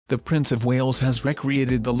the Prince of Wales has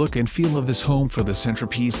recreated the look and feel of his home for the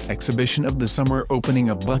centerpiece exhibition of the summer opening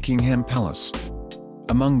of Buckingham Palace.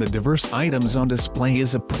 Among the diverse items on display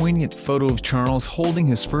is a poignant photo of Charles holding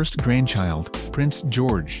his first grandchild, Prince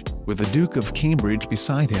George, with the Duke of Cambridge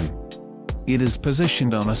beside him. It is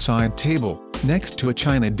positioned on a side table, next to a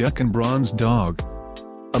china duck and bronze dog.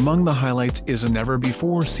 Among the highlights is a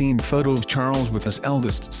never-before-seen photo of Charles with his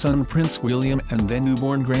eldest son Prince William and then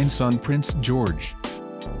newborn grandson Prince George.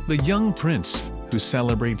 The young prince, who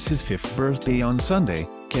celebrates his 5th birthday on Sunday,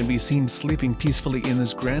 can be seen sleeping peacefully in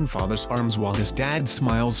his grandfather's arms while his dad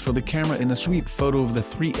smiles for the camera in a sweet photo of the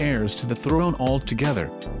 3 heirs to the throne all together.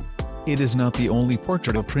 It is not the only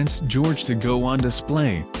portrait of Prince George to go on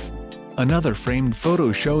display. Another framed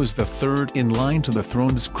photo shows the third in line to the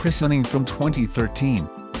throne's christening from 2013.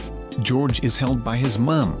 George is held by his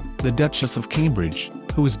mum, the Duchess of Cambridge,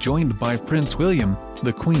 who is joined by Prince William,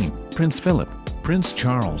 the Queen, Prince Philip, Prince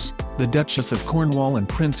Charles, the Duchess of Cornwall and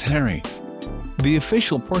Prince Harry. The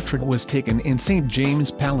official portrait was taken in St.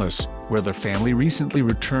 James's Palace, where the family recently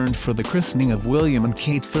returned for the christening of William and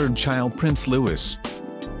Kate's third child Prince Louis.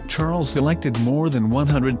 Charles selected more than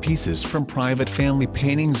 100 pieces from private family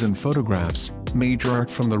paintings and photographs, major art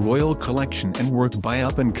from the royal collection and work by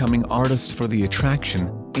up-and-coming artists for the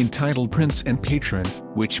attraction, entitled Prince and Patron,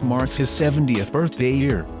 which marks his 70th birthday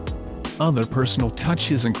year. Other personal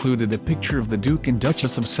touches included a picture of the Duke and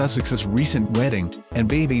Duchess of Sussex's recent wedding, and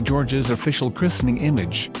baby George's official christening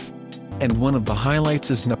image. And one of the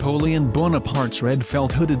highlights is Napoleon Bonaparte's red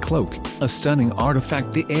felt hooded cloak, a stunning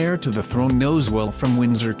artifact the heir to the throne knows well from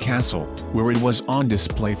Windsor Castle, where it was on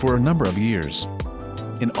display for a number of years.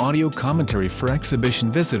 In audio commentary for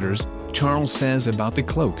exhibition visitors, Charles says about the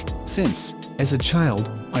cloak, "Since, as a child,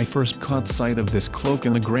 I first caught sight of this cloak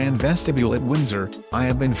in the grand vestibule at Windsor, I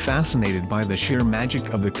have been fascinated by the sheer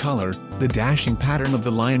magic of the color, the dashing pattern of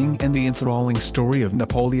the lining and the enthralling story of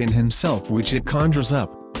Napoleon himself which it conjures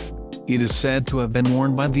up." It is said to have been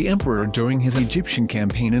worn by the Emperor during his Egyptian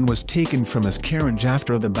campaign and was taken from his carriage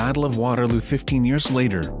after the Battle of Waterloo 15 years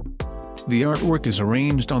later. The artwork is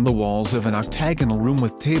arranged on the walls of an octagonal room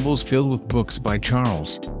with tables filled with books by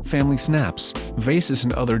Charles, family snaps, vases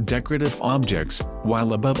and other decorative objects,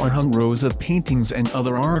 while above are hung rows of paintings and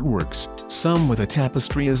other artworks, some with a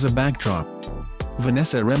tapestry as a backdrop.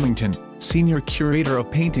 Vanessa Remington, senior curator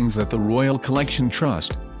of paintings at the Royal Collection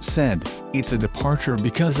Trust, said, "It's a departure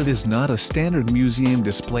because it is not a standard museum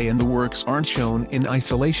display and the works aren't shown in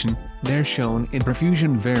isolation, they're shown in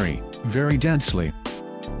profusion very densely.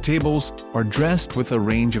 Tables are dressed with a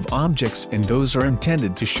range of objects and those are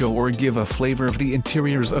intended to show or give a flavor of the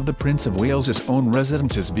interiors of the Prince of Wales's own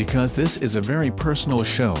residences because this is a very personal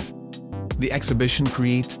show." The exhibition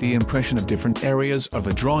creates the impression of different areas of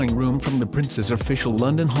a drawing room from the Prince's official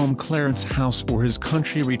London home Clarence House or his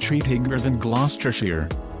country retreat Highgarth in Gloucestershire.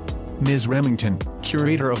 Ms. Remington,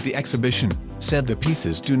 curator of the exhibition, said the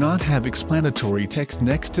pieces do not have explanatory text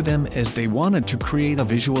next to them as they wanted to create a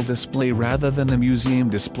visual display rather than a museum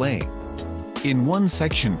display. In one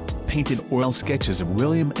section, painted oil sketches of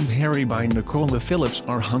William and Harry by Nicola Phillips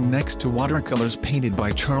are hung next to watercolors painted by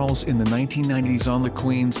Charles in the 1990s on the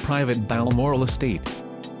Queen's private Balmoral estate.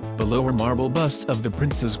 Below are marble busts of the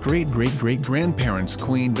Prince's great-great-great-grandparents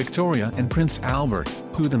Queen Victoria and Prince Albert,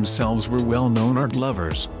 who themselves were well-known art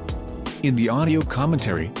lovers. In the audio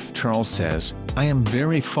commentary, Charles says, "I am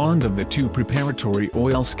very fond of the 2 preparatory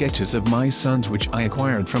oil sketches of my sons which I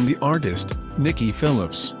acquired from the artist, Nicky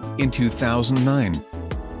Phillips, in 2009.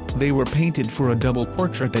 They were painted for a double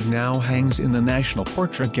portrait that now hangs in the National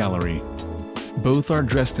Portrait Gallery. Both are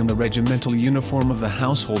dressed in the regimental uniform of the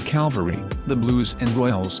Household Cavalry, the Blues and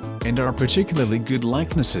Royals, and are particularly good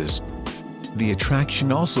likenesses." The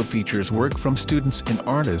attraction also features work from students and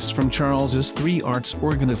artists from Charles's 3 arts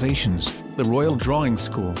organizations, the Royal Drawing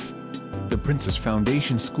School, the Prince's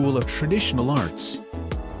Foundation School of Traditional Arts,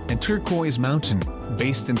 and Turquoise Mountain,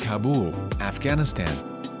 based in Kabul, Afghanistan.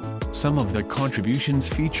 Some of the contributions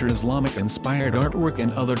feature Islamic-inspired artwork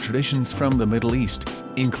and other traditions from the Middle East,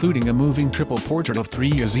 including a moving triple portrait of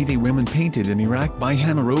 3 Yazidi women painted in Iraq by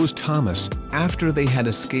Hannah Rose Thomas, after they had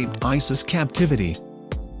escaped ISIS captivity.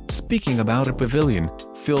 Speaking about a pavilion,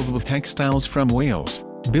 filled with textiles from Wales,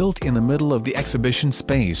 built in the middle of the exhibition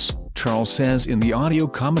space, Charles says in the audio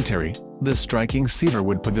commentary, "The striking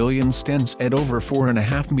cedarwood pavilion stands at over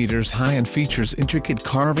 4.5 meters high and features intricate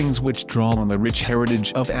carvings which draw on the rich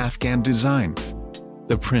heritage of Afghan design."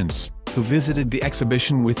 The Prince, who visited the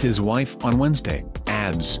exhibition with his wife on Wednesday,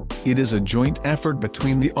 adds, "It is a joint effort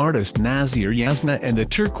between the artist Nazir Yasna and the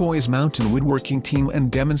Turquoise Mountain woodworking team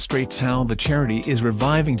and demonstrates how the charity is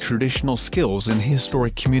reviving traditional skills in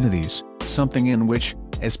historic communities, something in which,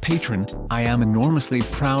 As patron, I am enormously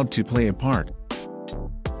proud to play a part.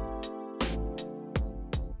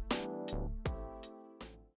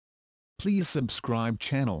 Please subscribe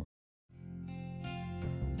channel.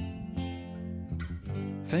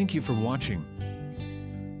 Thank you for watching.